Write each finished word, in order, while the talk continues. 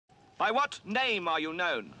By what name are you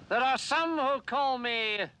known? There are some who call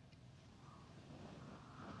me...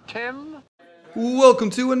 Tim? Welcome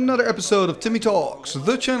to another episode of Timmy Talks,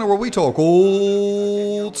 the channel where we talk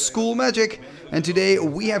old school magic. And today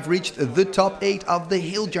we have reached the top 8 of the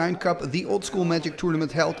Hill Giant Cup, the old school magic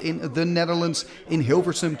tournament held in the Netherlands, in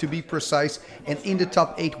Hilversum to be precise. And in the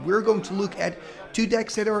top 8 we're going to look at two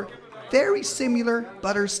decks that are very similar,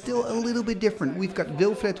 but are still a little bit different. We've got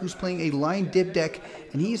Wilfred, who's playing a Lion Dib Deck,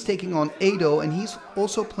 and he is taking on Ado, and he's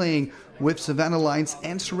also playing with Savannah Lions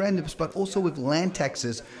and Serendibs, but also with land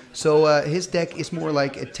taxes. So his deck is more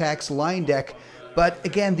like a tax Lion deck. But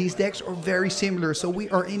again, these decks are very similar, so we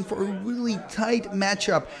are in for a really tight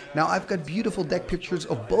matchup. Now, I've got beautiful deck pictures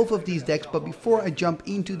of both of these decks, but before I jump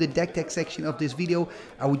into the deck section of this video,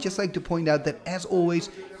 I would just like to point out that, as always,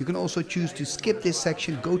 you can also choose to skip this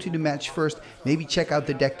section, go to the match first, maybe check out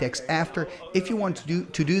the deck decks after. If you want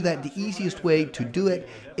to do that, the easiest way to do it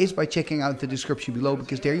is by checking out the description below,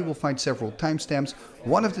 because there you will find several timestamps.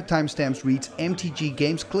 One of the timestamps reads MtG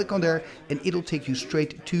Games. Click on there and it'll take you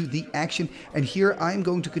straight to the action. And here I'm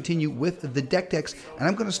going to continue with the deck decks, and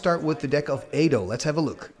I'm going to start with the deck of Ado. Let's have a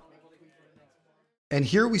look. And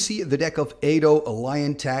here we see the deck of Ado, a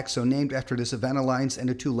Lion tax, so named after the Savannah Lions and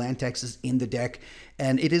the two land taxes in the deck.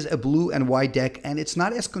 And it is a blue and white deck, and it's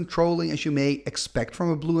not as controlling as you may expect from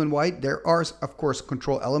a blue and white. There are, of course,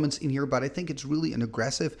 control elements in here, but I think it's really an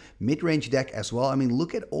aggressive mid-range deck as well. I mean,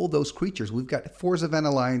 look at all those creatures. We've got 4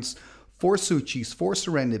 Savannah Lions, 4 Suchis, 4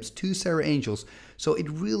 Serendibs, 2 Serra Angels. So it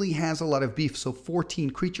really has a lot of beef, so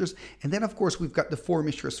 14 creatures. And then, of course, we've got the 4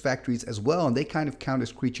 Mistress Factories as well, and they kind of count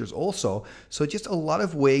as creatures also. So just a lot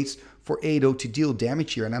of ways for Ado to deal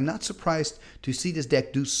damage here. And I'm not surprised to see this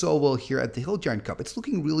deck do so well here at the Hill Giant Cup. It's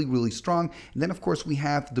looking really, really strong. And then, of course, we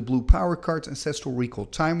have the blue power cards, Ancestral Recall,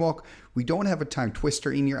 Time Walk. We don't have a Time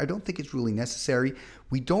Twister in here. I don't think it's really necessary.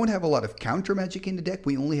 We don't have a lot of counter magic in the deck.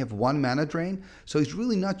 We only have 1 mana drain. So he's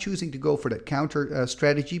really not choosing to go for that counter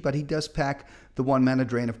strategy, but he does pack the 1 mana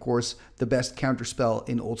drain, of course, the best counter spell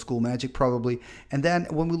in old school magic probably. And then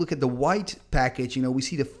when we look at the white package, you know, we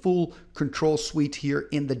see the full control suite here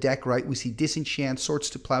in the deck, right? We see Disenchant, Swords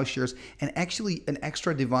to Plowshares, and actually an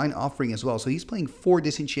extra Divine Offering as well. So he's playing 4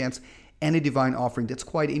 Disenchants and a Divine Offering. That's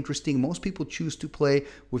quite interesting. Most people choose to play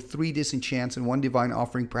with 3 Disenchants and 1 Divine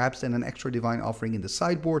Offering, perhaps then an extra Divine Offering in the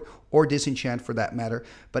sideboard, or Disenchant for that matter.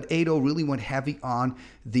 But Ado really went heavy on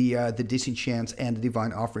the Disenchants and the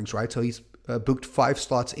Divine Offerings, right? So he's booked 5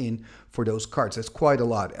 slots in for those cards. That's quite a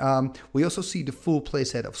lot. We also see the full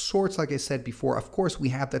playset of Swords, like I said before. Of course, we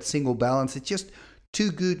have that single balance. It's just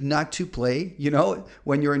too good not to play, you know,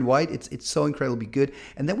 when you're in white. It's so incredibly good.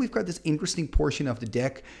 And then we've got this interesting portion of the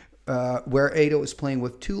deck where Ado is playing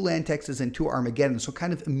with 2 land taxes and 2 Armageddon. So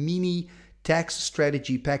kind of a mini tax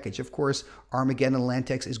strategy package. Of course, Armageddon land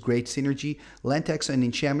tax is great synergy. Land tax and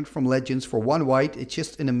enchantment from Legends for 1 white. It's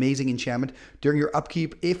just an amazing enchantment. During your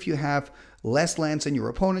upkeep, if you have less lands than your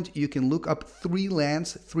opponent, you can look up 3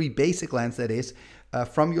 lands, 3 basic lands that is,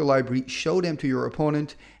 from your library, show them to your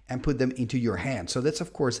opponent, and put them into your hand. So that's,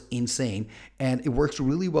 of course, insane. And it works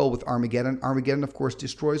really well with Armageddon. Armageddon, of course,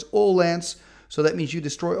 destroys all lands. So that means you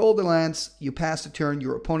destroy all the lands, you pass the turn,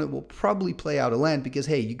 your opponent will probably play out a land because,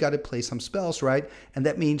 hey, you got to play some spells, right? And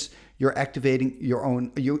that means you're activating your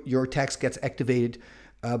own, your tax gets activated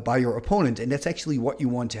by your opponent, and that's actually what you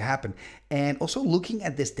want to happen. And also looking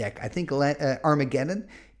at this deck, I think Armageddon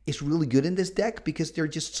is really good in this deck because there are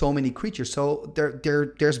just so many creatures. So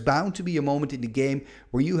there's bound to be a moment in the game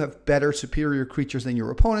where you have better, superior creatures than your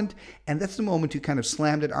opponent, and that's the moment to kind of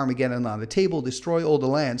slam that Armageddon on the table, destroy all the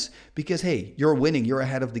lands, because, hey, you're winning, you're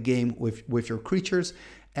ahead of the game with your creatures.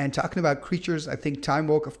 And talking about creatures, I think Time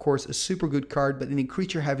Walk, of course, is a super good card, but in a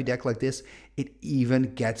creature-heavy deck like this, it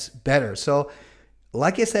even gets better. So,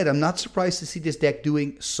 like I said, I'm not surprised to see this deck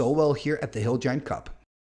doing so well here at the Hill Giant Cup.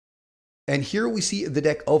 And here we see the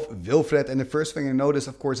deck of Wilfred, and the first thing I notice,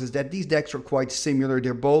 of course, is that these decks are quite similar.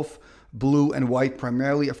 They're both blue and white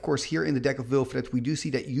primarily. Of course, here in the deck of Wilfred, we do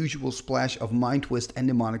see that usual splash of Mind Twist and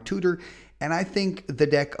Demonic Tutor. And I think the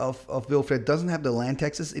deck of Wilfred doesn't have the land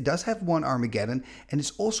taxes. It does have 1 Armageddon, and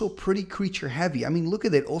it's also pretty creature heavy. I mean, look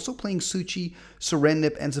at it. Also playing Suchi,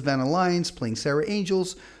 Serendib, and Savannah Lions, playing Serra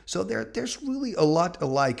Angels. So there's really a lot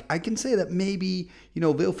alike. I can say that maybe, you know,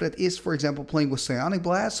 Wilfred is, for example, playing with Psionic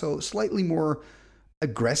Blasts, so slightly more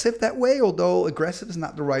aggressive that way, although aggressive is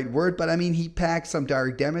not the right word, but I mean, he packs some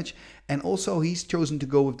direct damage, and also he's chosen to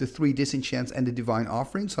go with the 3 Disenchants and the Divine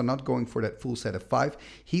Offering, so not going for that full set of 5.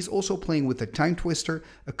 He's also playing with a Time Twister,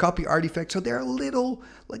 a Copy Artifact, so there are little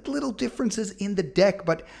differences in the deck,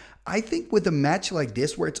 but I think with a match like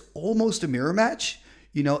this, where it's almost a mirror match,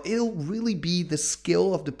 You know, it'll really be the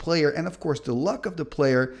skill of the player and, of course, the luck of the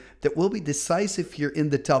player that will be decisive here in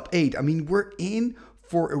the top 8. I mean, we're in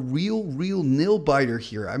for a real nail-biter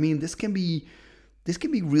here. I mean, this can be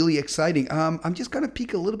really exciting. I'm just going to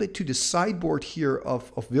peek a little bit to the sideboard here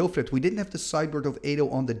of Wilfred. We didn't have the sideboard of Edo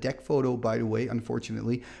on the deck photo, by the way,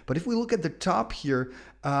 unfortunately. But if we look at the top here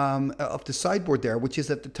of the sideboard there, which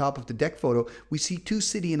is at the top of the deck photo, we see 2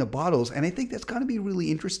 City in a Bottles. And I think that's going to be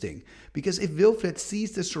really interesting. Because if Wilfred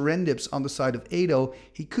sees the Serendips on the side of Edo,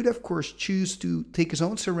 he could, of course, choose to take his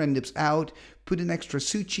own Serendips out, put an extra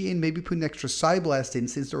Suchi in, maybe put an extra Psyblast in,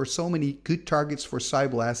 since there are so many good targets for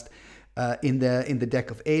Psyblast in the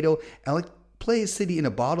deck of Edo, and like play a City in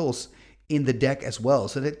a Bottles in the deck as well.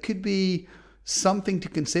 So that could be something to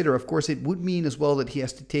consider. Of course, it would mean as well that he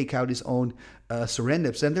has to take out his own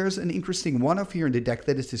Serendips. And there's an interesting one-off here in the deck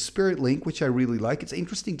that is the Spirit Link, which I really like. It's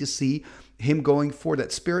interesting to see him going for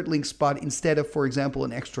that Spirit Link spot instead of, for example,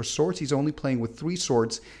 an extra swords. He's only playing with 3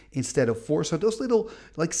 swords instead of 4. So those little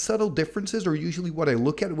like subtle differences are usually what I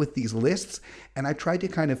look at with these lists, and I try to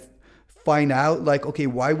kind of find out, like, okay,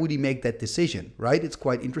 why would he make that decision, right? It's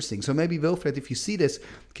quite interesting. So maybe, Wilfred, if you see this,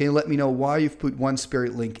 can you let me know why you've put 1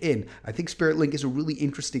 Spirit Link in? I think Spirit Link is a really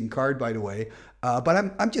interesting card, by the way.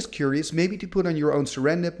 But I'm just curious, maybe to put on your own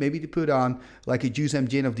Serendip, maybe to put on like a Jusem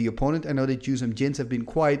Jin of the opponent. I know that Jusem Jins have been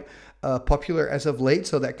quite popular as of late,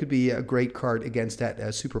 so that could be a great card against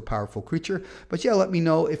that super powerful creature. But yeah, let me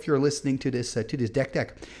know if you're listening to this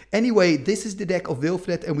deck. Anyway, this is the deck of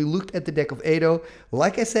Wilfred, and we looked at the deck of Edo.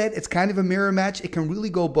 Like I said, it's kind of a mirror match. It can really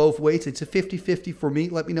go both ways. It's a 50-50 for me.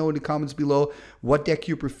 Let me know in the comments below what deck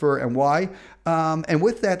you prefer and why. And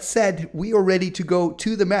with that said, we are ready to go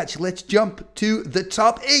to the match. Let's jump to the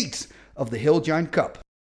top 8 of the Hill Giant Cup.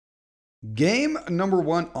 Game number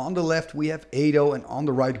 1, on the left we have Edo, and on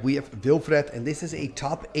the right we have Wilfred, and this is a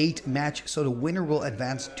top 8 match, so the winner will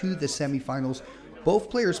advance to the semifinals.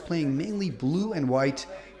 Both players playing mainly blue and white,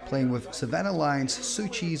 playing with Savannah Lions,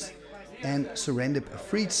 Suchis, and Serendib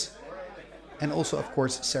Efreets, and also, of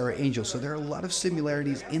course, Serra Angels. So there are a lot of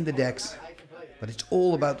similarities in the decks, but it's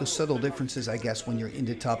all about the subtle differences, I guess, when you're in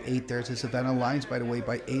the top 8. There's a Savannah Lions, by the way,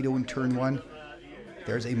 by Edo in turn 1.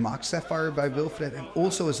 There's a Mox Sapphire by Wilfred, and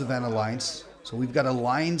also a Savannah Lions. So we've got a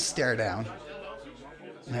Lion stare down.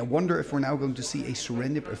 And I wonder if we're now going to see a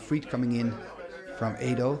Serendib Efreet coming in from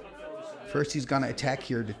Edo. First he's going to attack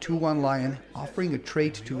here, the 2-1 Lion, offering a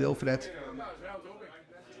trade to Wilfred.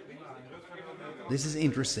 This is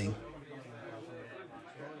interesting.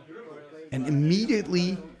 And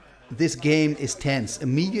immediately this game is tense.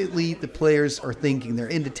 Immediately the players are thinking, they're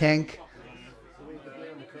in the tank.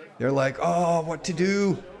 They're like, oh, what to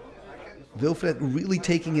do? Wilfred really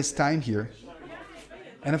taking his time here.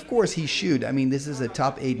 And of course he should. I mean, this is a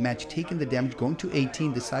top 8 match, taking the damage, going to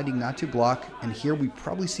 18, deciding not to block. And here we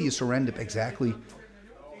probably see a Serendip, exactly.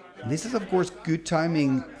 And this is, of course, good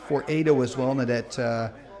timing for Edo as well, now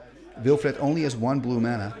that Wilfred only has 1 blue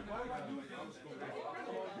mana.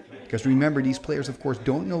 Because remember, these players, of course,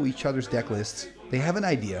 don't know each other's deck lists. They have an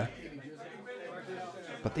idea,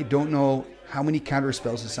 but they don't know how many counter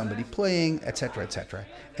spells is somebody playing, etc, etc.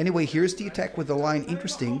 Anyway, here's the attack with the Lion.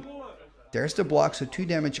 Interesting. There's the block, so 2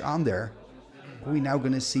 damage on there. Are we now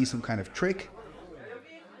going to see some kind of trick?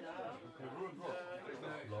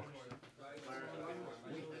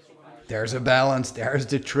 There's a balance. There's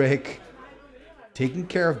the trick. Taking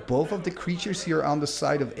care of both of the creatures here on the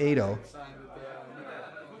side of Edo.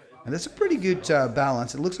 And that's a pretty good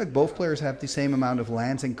balance. It looks like both players have the same amount of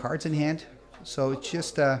lands and cards in hand. So it's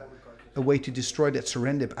just a way to destroy that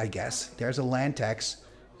Serendip, I guess. There's a land tax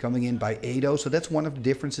coming in by Edo. So that's one of the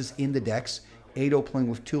differences in the decks. Edo playing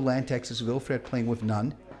with 2 land taxes, Wilfred playing with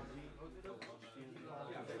none.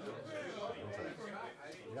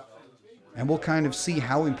 And we'll kind of see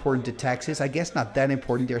how important the tax is. I guess not that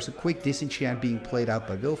important. There's a quick Disenchant being played out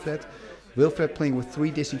by Wilfred. Wilfred playing with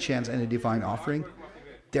 3 Disenchants and a Divine Offering.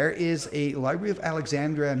 There is a Library of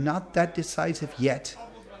Alexandria, not that decisive yet,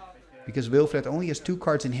 because Wilfred only has 2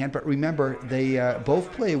 cards in hand. But remember, they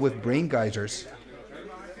both play with Brain Geysers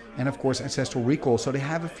and, of course, Ancestral Recall. So they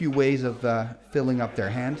have a few ways of filling up their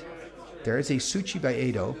hand. There is a Suchi by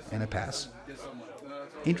Edo and a pass.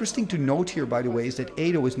 Interesting to note here, by the way, is that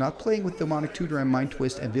Edo is not playing with Demonic Tutor and Mind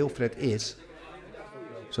Twist, and Wilfred is.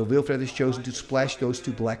 So Wilfred has chosen to splash those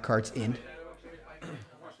 2 black cards in.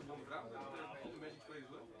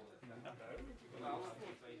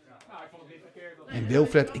 And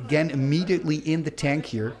Wilfred again immediately in the tank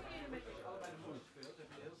here.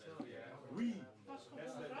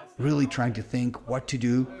 Really trying to think what to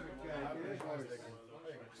do.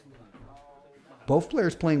 Both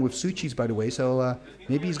players playing with Tsuchis, by the way, so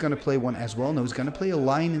maybe he's going to play one as well. No, he's going to play a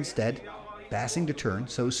Lion instead, passing the turn.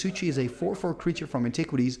 So Tsuchi is a 4/4 creature from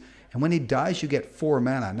Antiquities, and when it dies, you get 4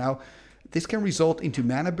 mana. Now, this can result into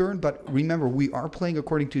mana burn, but remember, we are playing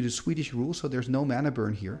according to the Swedish rules, so there's no mana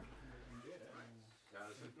burn here.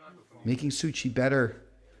 Making Tsuchi better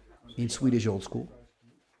in Swedish old school.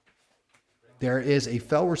 There is a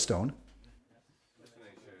Felwer Stone.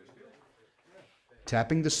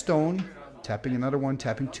 Tapping the stone, tapping another one,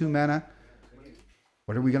 tapping 2 mana.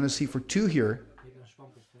 What are we going to see for 2 here?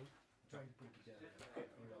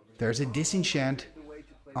 There's a Disenchant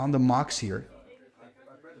on the Mox here.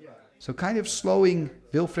 So kind of slowing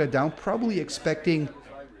Wilfred down, probably expecting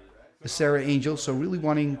the Serra Angels, so really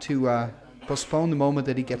wanting to postpone the moment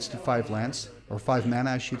that he gets to 5 lands, or 5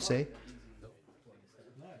 mana I should say.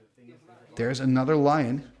 There's another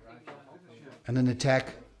Lion, and an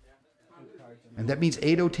attack. And that means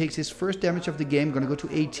Ado takes his first damage of the game, going to go to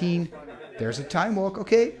 18. There's a Time Walk,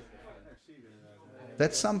 okay.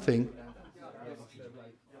 That's something.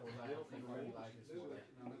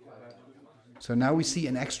 So now we see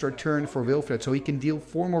an extra turn for Wilfred, so he can deal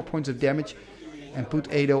 4 more points of damage and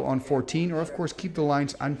put Ado on 14, or of course keep the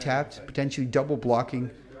lines untapped, potentially double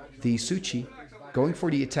blocking the Tsuchi, going for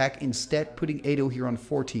the attack instead, putting Ado here on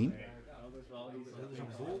 14.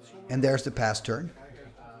 And there's the pass turn.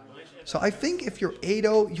 So I think if you're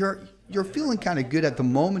Ado, you're feeling kind of good at the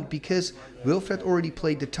moment because Wilfred already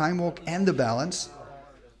played the Time Walk and the Balance.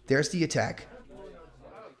 There's the attack.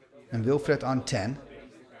 And Wilfred on 10.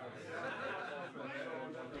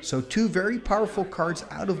 So 2 very powerful cards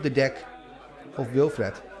out of the deck of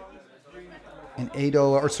Wilfred. And Ado,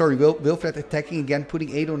 or sorry, Wilfred attacking again,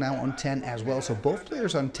 putting Ado now on 10 as well. So both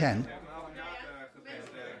players on 10.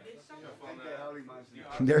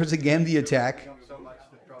 There's again the attack.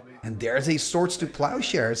 And there's a Swords to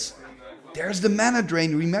Plowshares. There's the mana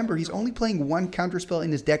drain. Remember, he's only playing 1 counterspell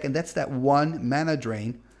in his deck, and that's that 1 mana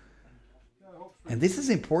drain. And this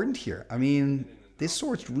is important here. I mean, this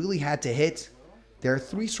Swords really had to hit. There are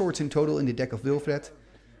 3 swords in total in the deck of Wilfred.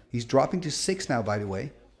 He's dropping to 6 now, by the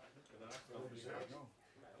way.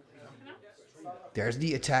 There's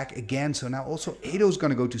the attack again. So now also Ado's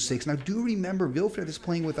going to go to 6. Now do remember, Wilfred is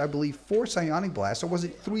playing with, I believe, 4 Psionic Blasts. Or was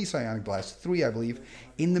it 3 Psionic Blasts? 3, I believe,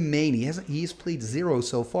 in the main. He has played 0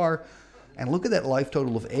 so far. And look at that life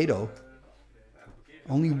total of Ado.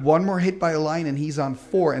 Only 1 more hit by a Lion and he's on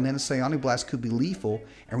 4, and then a Psionic Blast could be lethal.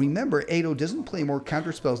 And remember, Ado doesn't play more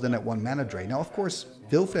counterspells than that 1 mana drain. Now, of course,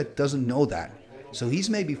 Wilfred doesn't know that. So he's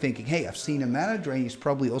maybe thinking, hey, I've seen a mana drain. He's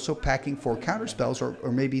probably also packing 4 counterspells,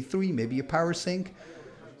 or maybe 3, maybe a power sink.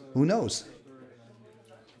 Who knows?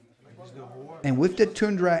 And with the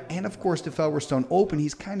Tundra and, of course, the Felwer Stone open,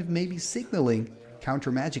 he's kind of maybe signaling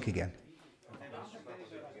counter magic again.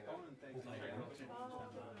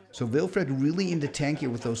 So Wilfred really in the tank here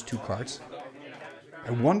with those 2 cards.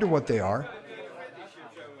 I wonder what they are.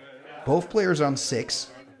 Both players on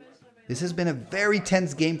 6. This has been a very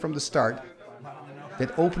tense game from the start.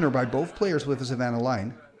 That opener by both players with the Savannah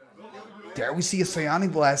Lion. There we see a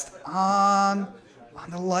Psionic Blast on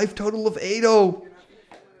the life total of Ado.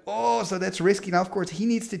 Oh, so that's risky. Now, of course, he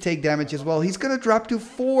needs to take damage as well. He's going to drop to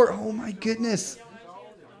 4. Oh, my goodness.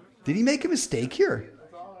 Did he make a mistake here?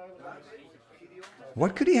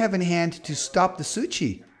 What could he have in hand to stop the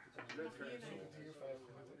Tsuchi?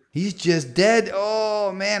 He's just dead.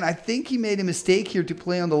 Oh, man. I think he made a mistake here to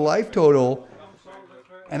play on the life total.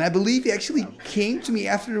 And I believe he actually came to me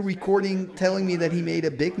after the recording telling me that he made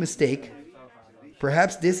a big mistake.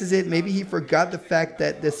 Perhaps this is it. Maybe he forgot the fact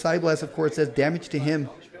that the Psyblast, of course, does damage to him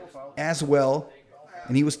as well.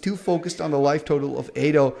 And he was too focused on the life total of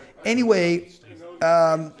Ado. Anyway,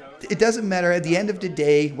 it doesn't matter at the end of the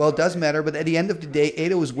day. Well, it does matter, but at the end of the day,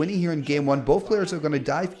 Ado is winning here in game 1. Both players are going to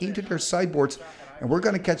dive into their sideboards, and we're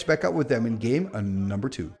going to catch back up with them in game number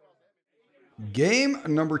 2. Game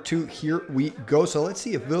number 2, here we go. So let's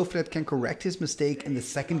see if Wilfred can correct his mistake in the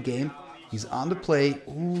second game. He's on the play.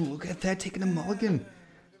 Ooh, look at that, taking a mulligan.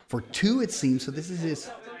 For 2, it seems. So this is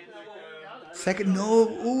his second. No,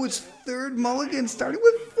 ooh, it's 3rd mulligan, starting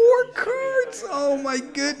with 4 cards. Oh my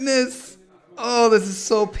goodness. Oh, this is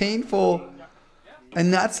so painful.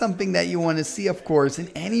 And not something that you want to see, of course, in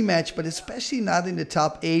any match, but especially not in the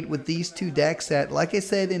top 8 with these 2 decks that, like I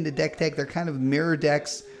said in the deck tag, they're kind of mirror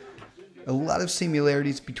decks. A lot of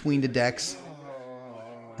similarities between the decks.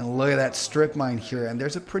 And look at that strip mine here. And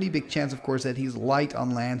there's a pretty big chance, of course, that he's light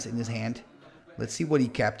on lands in his hand. Let's see what he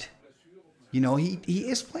kept. You know, he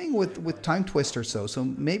is playing with Time Twister, so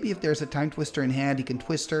maybe if there's a Time Twister in hand, he can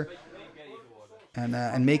Twister.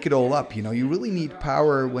 and make it all up. You know, you really need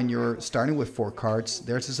power when you're starting with 4 cards.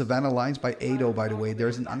 There's a Savannah Lions by Ado, by the way.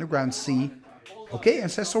 There's an Underground Sea. Okay,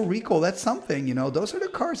 Ancestral Recall, that's something, you know. Those are the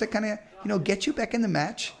cards that kind of, you know, get you back in the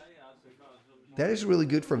match. That is really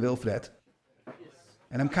good for Wilfred.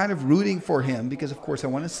 And I'm kind of rooting for him because, of course, I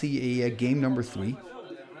want to see a game number 3.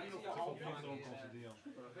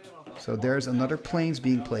 So there's another Plains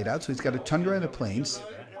being played out. So he's got a Tundra and a Plains.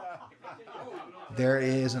 There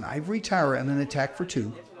is an Ivory Tower and an attack for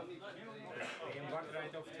 2.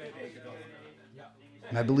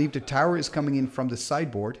 And I believe the tower is coming in from the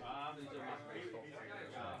sideboard.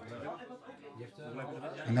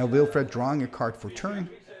 And now Wilfred drawing a card for turn.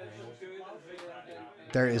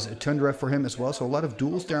 There is a Tundra for him as well. So a lot of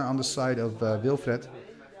duels there on the side of Wilfred.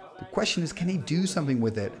 The question is, can he do something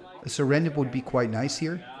with it? A Serendib would be quite nice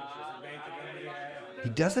here. He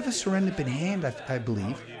does have a Serendib in hand, I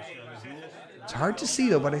believe. It's hard to see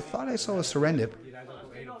though, but I thought I saw a Serendib.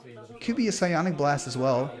 Could be a Psionic Blast as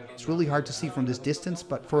well. It's really hard to see from this distance,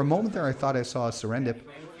 but for a moment there I thought I saw a Serendib.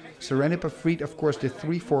 Serendib Efreets, of course, the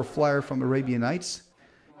 3/4 flyer from Arabian Nights.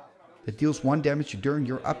 That deals 1 damage during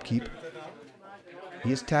your upkeep.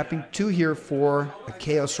 He is tapping 2 here for a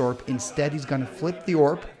Chaos Orb. Instead, he's going to flip the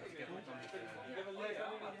orb.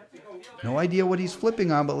 No idea what he's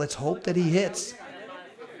flipping on, but let's hope that he hits.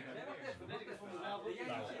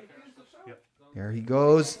 There he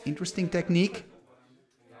goes. Interesting technique.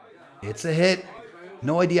 It's a hit.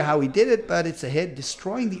 No idea how he did it, but it's a hit.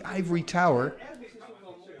 Destroying the Ivory Tower.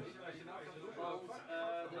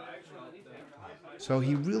 So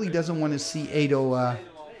he really doesn't want to see Ado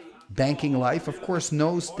banking life. Of course,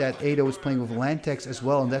 knows that Ado is playing with land tax as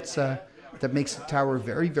well, and that's that makes the tower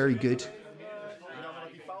very, very good.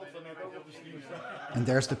 And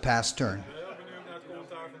there's the pass turn.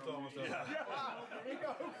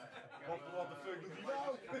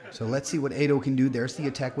 So let's see what Ado can do. There's the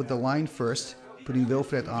attack with the line first, putting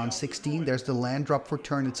Wilfred on 16. There's the land drop for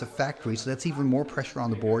turn. It's a factory, so that's even more pressure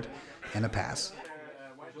on the board, and a pass.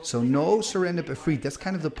 So no Serendib Efreets. That's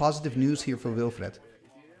kind of the positive news here for Wilfred.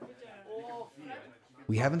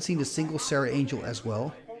 We haven't seen a single Serra Angel as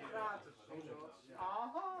well.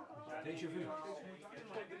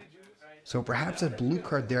 So perhaps that blue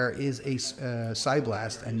card there is a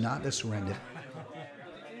Psyblast and not a Serendib.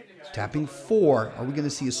 Tapping 4. Are we going to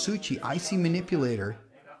see a Suchi? Icy Manipulator.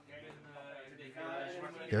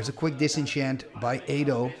 There's a quick Disenchant by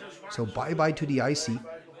Ado. So bye-bye to the Icy.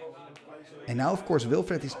 And now, of course,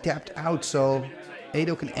 Wilfred is tapped out. So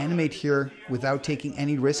Ado can animate here without taking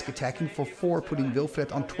any risk. Attacking for 4, putting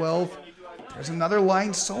Wilfred on 12. There's another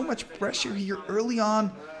line. So much pressure here early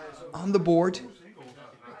on the board.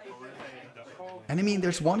 And I mean,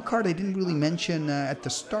 there's one card I didn't really mention at the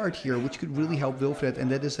start here, which could really help Wilfred,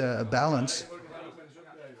 and that is a Balance.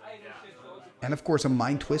 And of course a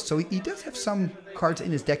Mind Twist, so he does have some cards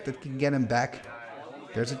in his deck that can get him back.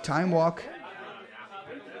 There's a Time Walk.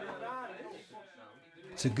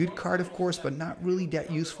 It's a good card, of course, but not really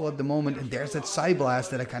that useful at the moment. And there's that Psyblast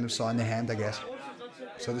that I kind of saw in the hand, I guess.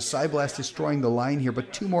 So the Psyblast destroying the line here,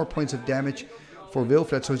 but 2 more points of damage for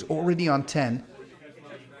Wilfred, so he's already on 10.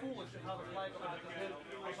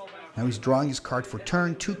 Now he's drawing his card for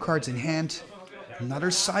turn, 2 cards in hand. Another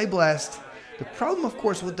Psyblast. The problem, of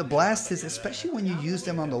course, with the blast is, especially when you use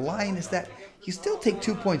them on the line, is that you still take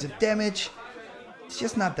 2 points of damage. It's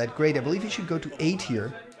just not that great. I believe he should go to 8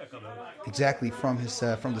 here. Exactly from his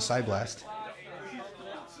from the Psyblast.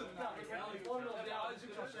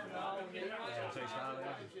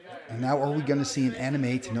 And now are we going to see an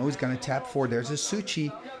Animate? No, he's going to tap 4. There's a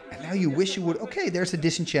Suchi. And now you wish you would... Okay, there's a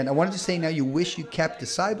Disenchant. I wanted to say now you wish you kept the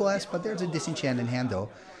Psyblast, but there's a Disenchant in hand though.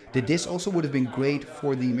 The Dis also would have been great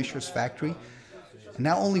for the Mishra's Factory. And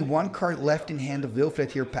now only 1 card left in hand of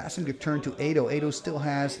Wilfred here, passing the turn to Ado. Ado still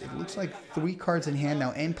has, it looks like 3 cards in hand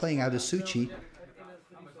now and playing out a Suchi.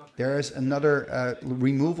 There is another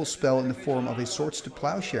removal spell in the form of a Swords to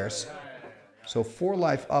Plowshares. So 4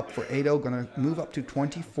 life up for Ado, gonna move up to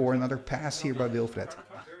 24. Another pass here by Wilfred.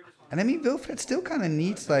 And I mean, Wilfred still kind of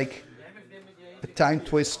needs like a Time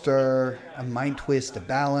Twister, a Mind Twist, a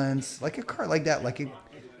Balance, like a card like that, like a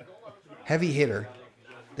heavy hitter.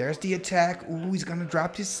 There's the attack. Ooh, he's gonna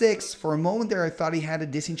drop to 6. For a moment there, I thought he had a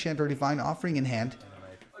Disenchant or Divine Offering in hand,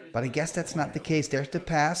 but I guess that's not the case. There's the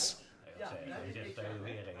pass.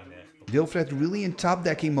 Wilfred really in top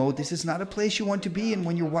decking mode. This is not a place you want to be in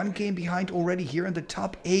when you're 1 game behind already here in the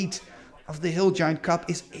top 8 of the Hill Giant Cup.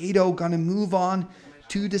 Is Ado gonna move on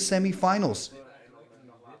to the semifinals?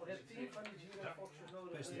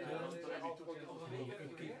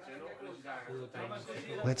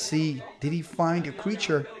 Let's see. Did he find a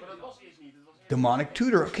creature? Demonic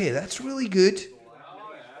Tutor. Okay, that's really good.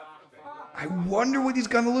 I wonder what he's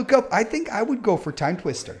going to look up. I think I would go for Time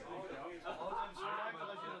Twister.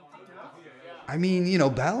 I mean, you know,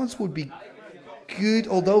 Balance would be good,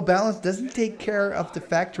 although Balance doesn't take care of the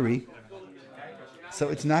factory. So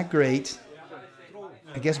it's not great.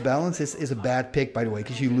 I guess Balance is a bad pick, by the way,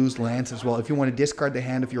 because you lose lands as well. If you want to discard the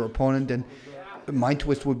hand of your opponent, then Mind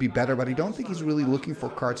Twist would be better, but I don't think he's really looking for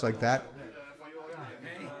cards like that.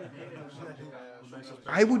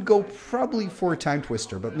 I would go probably for a Time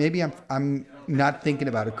Twister, but maybe I'm not thinking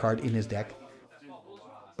about a card in his deck.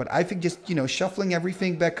 But I think just, you know, shuffling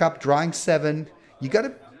everything back up, drawing 7. You got to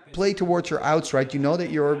play towards your outs, right? You know that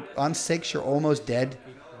you're on 6, you're almost dead.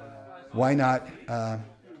 Why not, you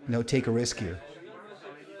know, take a risk here?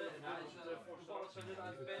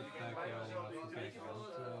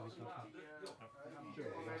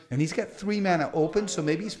 And he's got 3 mana open, so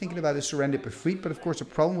maybe he's thinking about a Serendib Efreets. But of course, the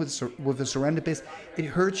problem with the Serendib is it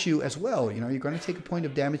hurts you as well. You know, you're going to take a point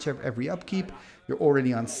of damage every upkeep. You're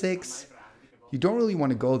already on 6. You don't really want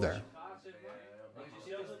to go there.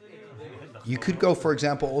 You could go, for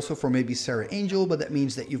example, also for maybe Serra Angel, but that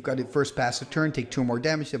means that you've got to first pass a turn, take 2 more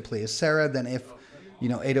damage, then play a Serra. Then if, you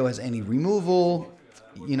know, Edo has any removal,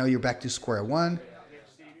 you know, you're back to square one.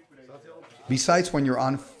 Besides, when you're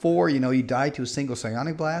on 4, you know, you die to a single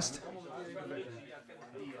Psionic Blast.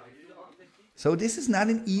 So this is not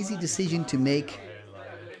an easy decision to make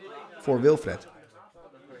for Wilfred.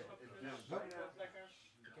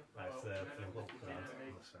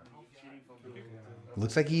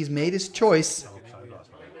 Looks like he's made his choice.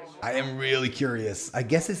 I am really curious. I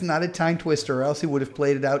guess it's not a Time Twister, or else he would have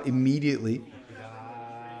played it out immediately.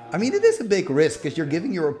 I mean, it is a big risk, because you're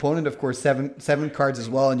giving your opponent, of course, seven cards as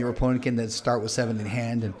well, and your opponent can then start with 7 in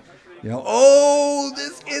hand, and, you know, oh,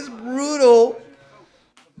 this is brutal.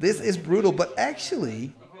 This is brutal, but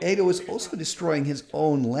actually, Edo is also destroying his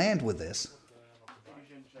own land with this.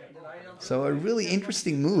 So a really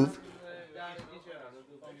interesting move.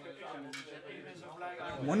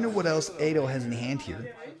 I wonder what else Edo has in hand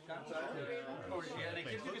here.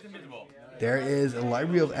 There is a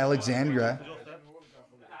Library of Alexandria.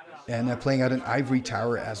 And playing out an Ivory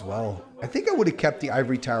Tower as well. I think I would have kept the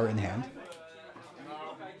Ivory Tower in hand.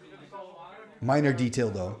 Minor detail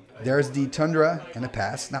though. There's the Tundra and a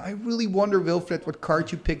pass. Now I really wonder, Wilfred, what card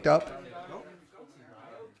you picked up.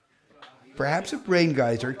 Perhaps a Brain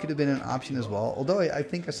Geyser could have been an option as well. Although I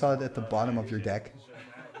think I saw it at the bottom of your deck.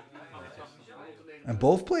 And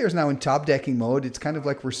both players now in top decking mode. It's kind of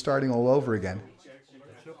like we're starting all over again.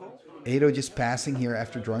 Edo just passing here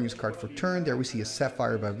after drawing his card for turn. There we see a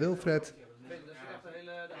Sapphire by Wilfred.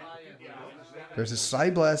 There's a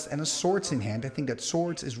Side Blast and a Swords in hand. I think that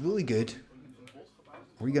Swords is really good.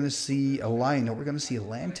 We're going to see a Lion. No, we're going to see a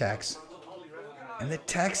Land Tax. And the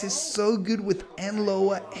tax is so good with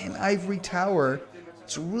Enloa and Ivory Tower.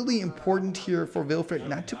 It's really important here for Wilfred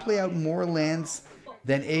not to play out more lands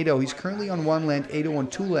than Edo. He's currently on 1 land, Edo on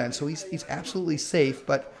 2 lands, so he's absolutely safe,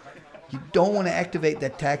 but you don't want to activate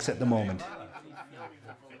that tax at the moment.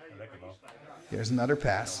 There's another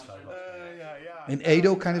pass. And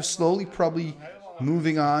Edo kind of slowly probably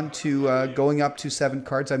moving on to going up to 7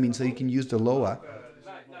 cards. I mean, so you can use the Loa.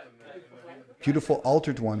 Beautiful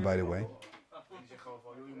altered one, by the way.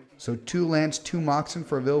 So 2 lands, 2 Moxen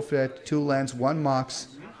for Wilfred, 2 lands, 1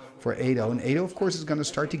 Mox for Edo. And Edo, of course, is going to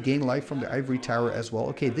start to gain life from the Ivory Tower as well.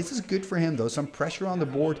 Okay, this is good for him, though. Some pressure on the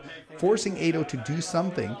board, forcing Edo to do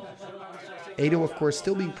something. Edo, of course,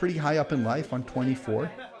 still being pretty high up in life on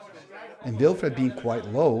 24. And Wilfred being quite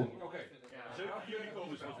low.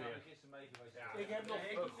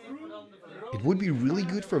 It would be really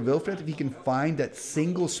good for Wilfred if he can find that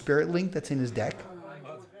single Spirit Link that's in his deck.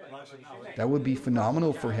 That would be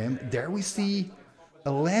phenomenal for him. There we see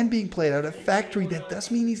a land being played out, a factory. That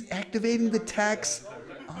does mean he's activating the tax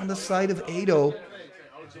on the side of Edo.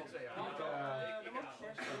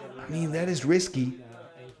 I mean, that is risky.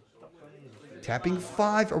 Tapping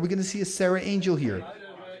 5. Are we going to see a Serra Angel here?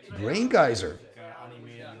 Brain Geyser.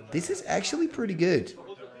 This is actually pretty good.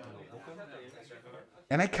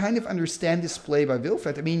 And I kind of understand this play by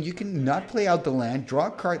Wilfred. I mean, you can not play out the land, draw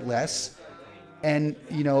a card less, and,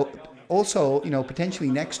 you know, also, you know,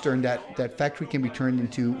 potentially next turn that factory can be turned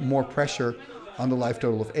into more pressure on the life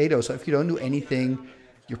total of Edo. So if you don't do anything,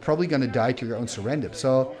 you're probably going to die to your own Serendib.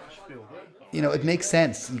 So, you know, it makes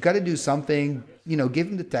sense. You got to do something. You know, give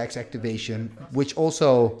him the tax activation, which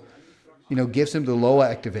also, you know, gives him the Loa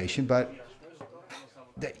activation. But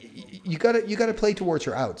you gotta play towards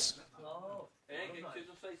your outs.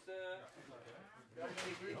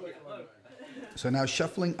 So now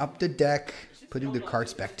shuffling up the deck, putting the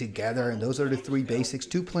cards back together, and those are the 3 basics: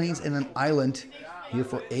 2 plains and an island here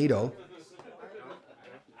for Edo.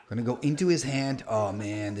 Gonna go into his hand. Oh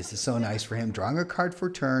man, this is so nice for him. Drawing a card for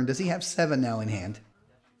turn. Does he have 7 now in hand?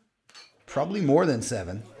 Probably more than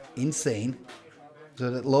 7. Insane.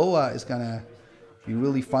 So that Loa is gonna be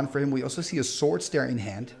really fun for him. We also see a Swords there in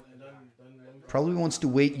hand. Probably wants to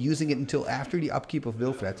wait using it until after the upkeep of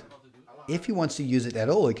Wilfred. If he wants to use it at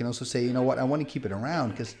all, he can also say, you know what, I want to keep it around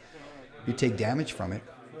because you take damage from it.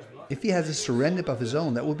 If he has a Serendib of his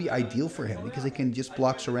own, that would be ideal for him because he can just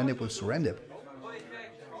block Serendib with Serendib.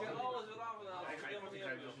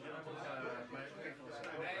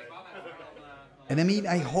 And I mean,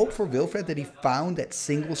 I hope for Wilfred that he found that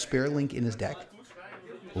single Spare Link in his deck.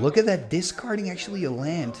 Look at that, discarding actually a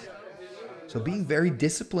land. So being very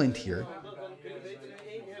disciplined here.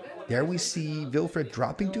 There we see Wilfred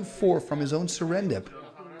dropping to 4 from his own Serendib.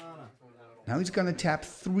 Now he's going to tap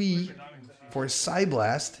 3 for a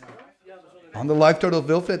Psyblast. On the life total of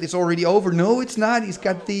Wilfred, it's already over. No, it's not. He's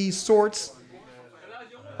got the Swords.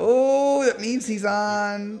 Oh, that means he's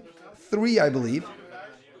on 3, I believe.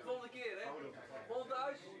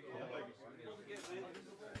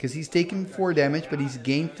 Because he's taken 4 damage, but he's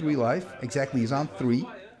gained 3 life. Exactly, he's on 3.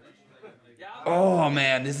 Oh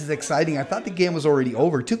man, this is exciting. I thought the game was already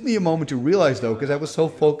over. It took me a moment to realize though, because I was so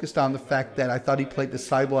focused on the fact that I thought he played the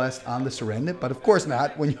Psyblast on the Serendib. But of course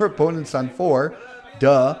not, when your opponent's on 4.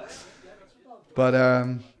 Duh. But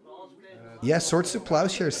yeah, Swords to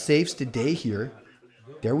Plowshares saves the day here.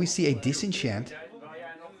 There we see a Disenchant.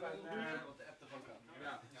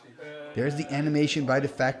 There's the animation by the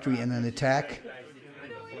factory and an attack.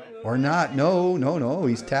 Or not. No, no, no.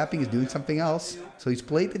 He's tapping. He's doing something else. So he's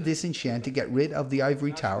played the Disenchant to get rid of the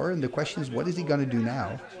Ivory Tower. And the question is, what is he going to do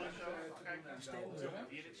now?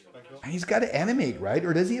 And he's got to animate, right?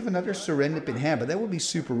 Or does he have another Serendip in hand? But that would be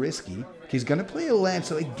super risky. He's going to play a land.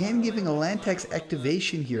 So again, giving a land tax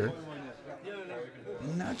activation here.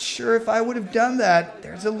 Not sure if I would have done that.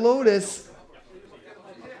 There's a Lotus.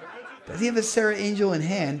 Does he have a Serra Angel in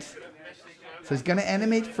hand? So he's going to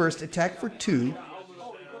animate first, attack for 2.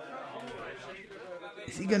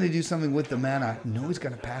 Is he going to do something with the mana? No, he's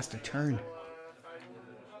going to pass the turn.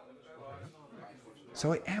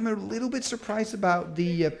 So I am a little bit surprised about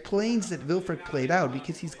the planes that Wilfred played out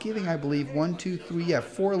because he's giving, I believe,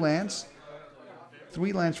 4 lands.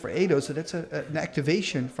 3 lands for Ado, so that's an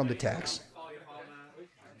activation from the tax.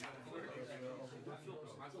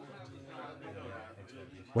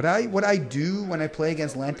 What I do when I play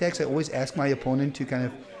against land tax, I always ask my opponent to kind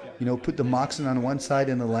of, you know, put the Moxen on one side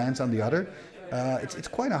and the lands on the other. It's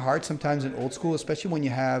quite hard sometimes in old school, especially when you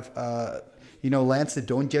have, you know, lands that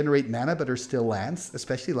don't generate mana but are still lands,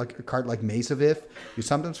 especially like a card like Maze of Ith. You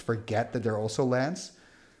sometimes forget that they're also lands.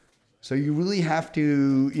 So you really have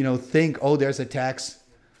to, you know, think, oh, there's a tax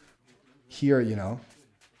here, you know.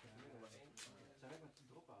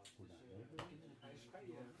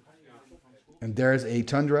 And there's a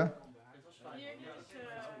Tundra.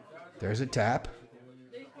 There's a tap.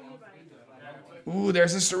 Ooh,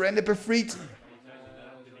 there's a Serendib Efreets.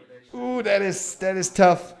 Ooh, that is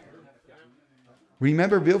tough.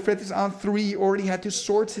 Remember, Wilfred is on 3. He already had to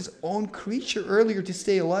Swords his own creature earlier to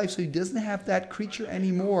stay alive, so he doesn't have that creature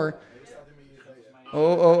anymore.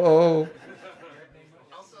 Oh.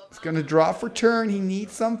 He's going to draw for turn. He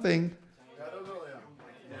needs something.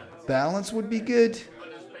 Balance would be good.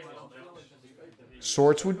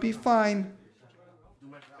 Swords would be fine.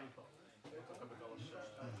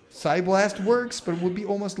 Psyblast works, but would be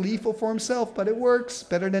almost lethal for himself, but it works.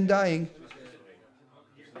 Better than dying.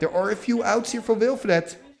 There are a few outs here for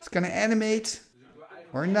Wilfred. It's going to animate.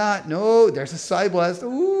 Or not. No, there's a Psyblast.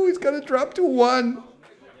 Ooh, he's going to drop to 1.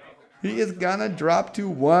 He is going to drop to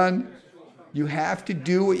 1. You have to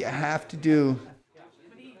do what you have to do.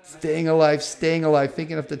 Staying alive, staying alive.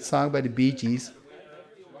 Thinking of that song by the Bee Gees.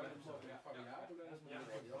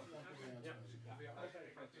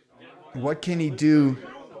 What can he do?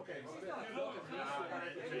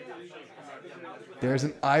 There's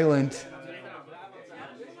an island.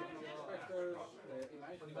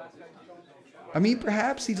 I mean,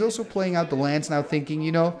 perhaps he's also playing out the lands now thinking,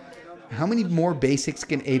 you know, how many more basics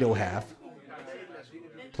can Ado have?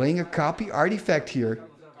 Playing a copy artifact here.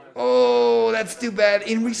 Oh, that's too bad.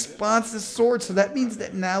 In response to Sword. So that means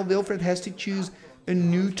that now Wilfred has to choose a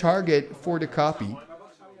new target for the copy.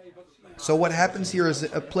 So what happens here is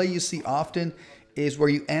a play you see often is where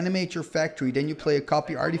you animate your factory, then you play a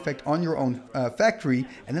copy artifact on your own factory,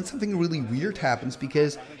 and then something really weird happens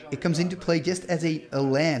because it comes into play just as a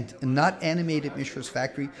land, and not animated Mishra's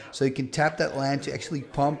factory, so you can tap that land to actually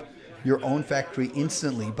pump your own factory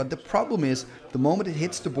instantly. But the problem is, the moment it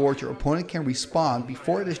hits the board, your opponent can respawn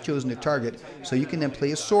before it has chosen a target, so you can then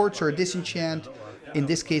play a Swords or a Disenchant, in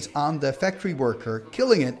this case on the factory worker,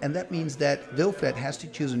 killing it, and that means that Wilfred has to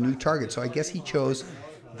choose a new target. So I guess he chose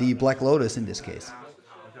the Black Lotus in this case.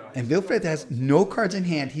 And Wilfred has no cards in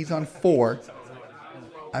hand. He's on 4.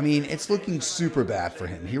 I mean, it's looking super bad for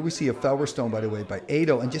him. Here we see a Felver Stone, by the way, by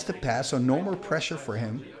Ado, and just a pass, so no more pressure for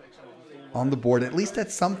him on the board. At least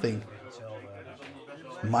that's something.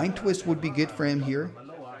 Mind Twist would be good for him here.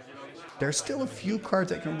 There's still a few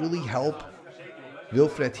cards that can really help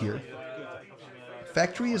Wilfred here.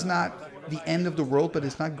 Factory is not the end of the world, but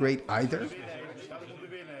it's not great either.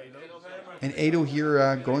 And Ado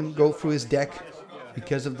here go through his deck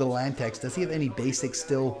because of the land tax. Does he have any basics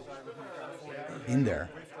still in there?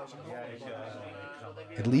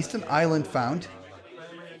 At least an island found.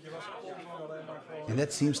 And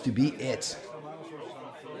that seems to be it.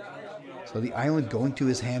 So the island going to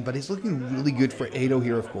his hand, but it's looking really good for Ado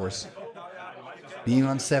here, of course. Being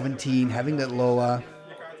on 17, having that Loa.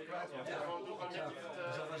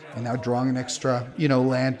 And now drawing an extra,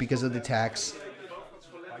 land because of the tax.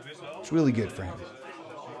 It's really good for him.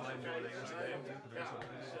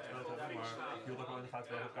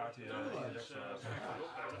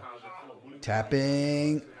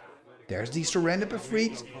 Tapping. There's the Serendib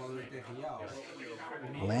Efreets.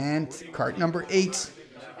 Land, card number 8.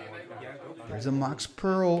 There's a Mox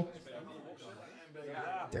Pearl.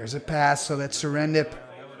 There's a pass, so that Serendib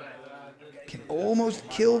can almost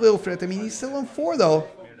kill Wilfred. I mean, he's still on 4, though.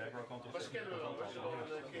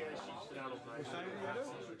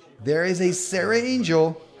 There is a Serra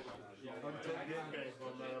Angel.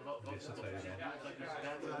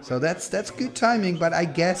 So that's good timing, but I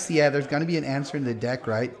guess, yeah, there's going to be an answer in the deck,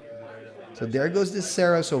 right? So there goes the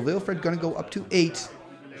Serra. So Wilfred going to go up to 8.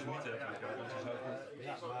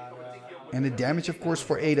 And the damage, of course,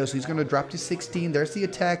 for Ado. So he's going to drop to 16. There's the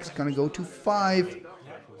attack. It's going to go to 5.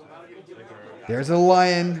 There's a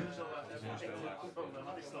Lion.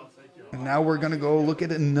 And now we're going to go look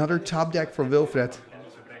at another top deck for Wilfred.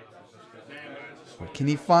 What can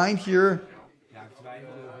he find here?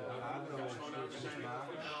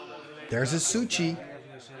 There's a Suchi.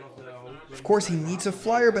 Of course, he needs a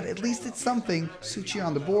flyer, but at least it's something. Suchi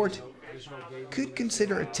on the board. Could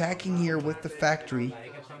consider attacking here with the factory.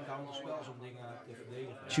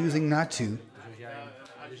 Choosing not to.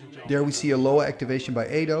 There we see a Loa activation by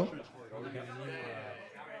Ado.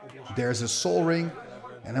 There's a Soul Ring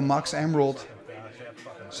and a Mox Emerald.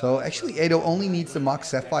 So actually Ado only needs the Mox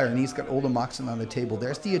Sapphire and he's got all the Moxen on the table.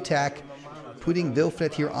 There's the attack. Putting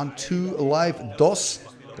Wilfred here on 2 life. DOS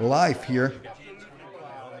life here.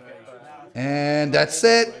 And that's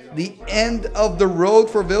it. The end of the road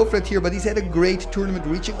for Wilfred here. But he's had a great tournament,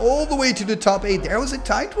 reaching all the way to the top 8. There was a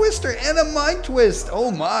Time Twister and a Mind Twist.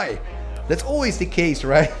 Oh my. That's always the case,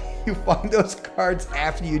 right? You find those cards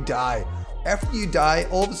after you die. After you die,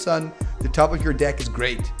 all of a sudden, the top of your deck is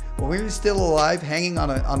great. But when you're still alive, hanging on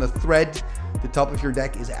a thread, the top of your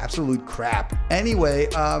deck is absolute crap. Anyway,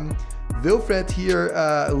 Wilfred here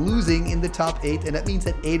losing in the top 8, and that means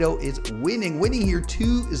that Ado is winning. Winning here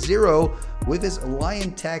 2-0 with his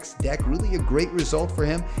Lion Tax deck. Really a great result for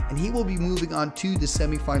him, and he will be moving on to the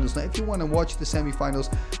semifinals. Now, if you want to watch the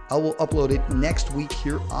semifinals, I will upload it next week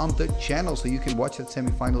here on the channel, so you can watch that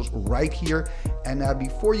semifinals right here. And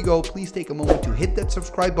before you go, please take a moment to hit that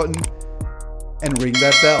subscribe button and ring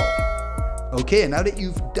that bell. Okay, and now that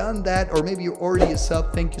you've done that, or maybe you're already a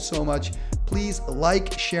sub, thank you so much. Please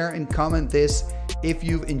like, share, and comment this if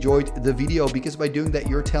you've enjoyed the video, because by doing that,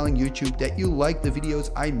 you're telling YouTube that you like the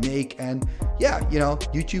videos I make. And yeah,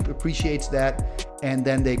 YouTube appreciates that, and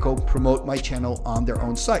then they go promote my channel on their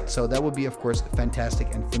own site. So that would be, of course,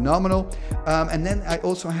 fantastic and phenomenal. And then I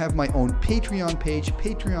also have my own Patreon page,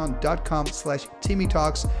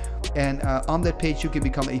 patreon.com/TimmyTalks. And on that page, you can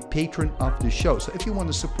become a patron of the show. So if you want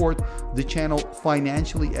to support the channel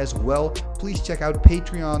financially as well, please check out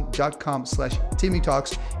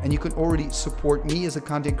patreon.com/TimmyTalks. And you can already support me as a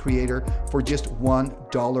content creator for just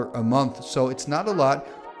 $1 a month. So it's not a lot.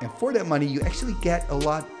 And for that money, you actually get a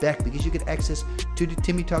lot back, because you get access to the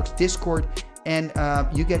Timmy Talks Discord, and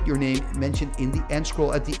you get your name mentioned in the end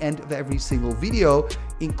scroll at the end of every single video,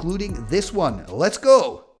 including this one. Let's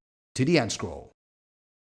go to the end scroll.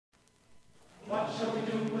 What shall we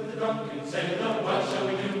do with the drunken sailor? What shall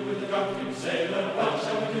we do with the drunken sailor? What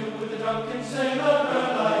shall we do with the drunken sailor?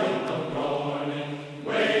 Early in the morning,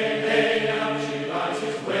 way hey and up she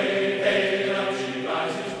rises, way hey and up she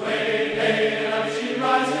rises, way hey and up she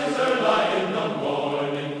rises. Early in the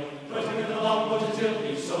morning, put him in the longboat until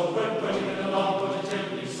he's sober. Put him in the longboat until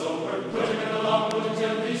he's sober. Put him in the longboat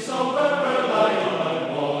until he's sober. Early in the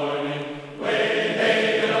morning, way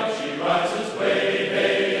hey and up she rises, way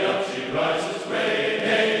hey and up she rises.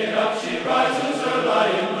 She rises her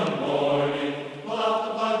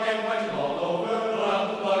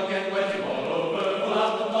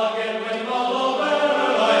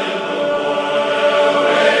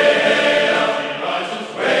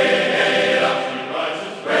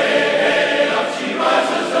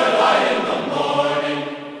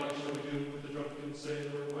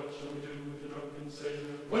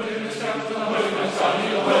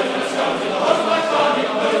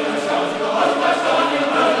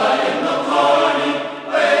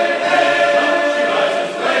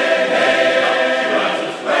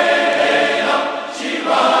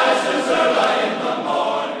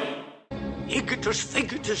just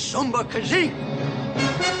think it is somber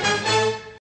cuisine.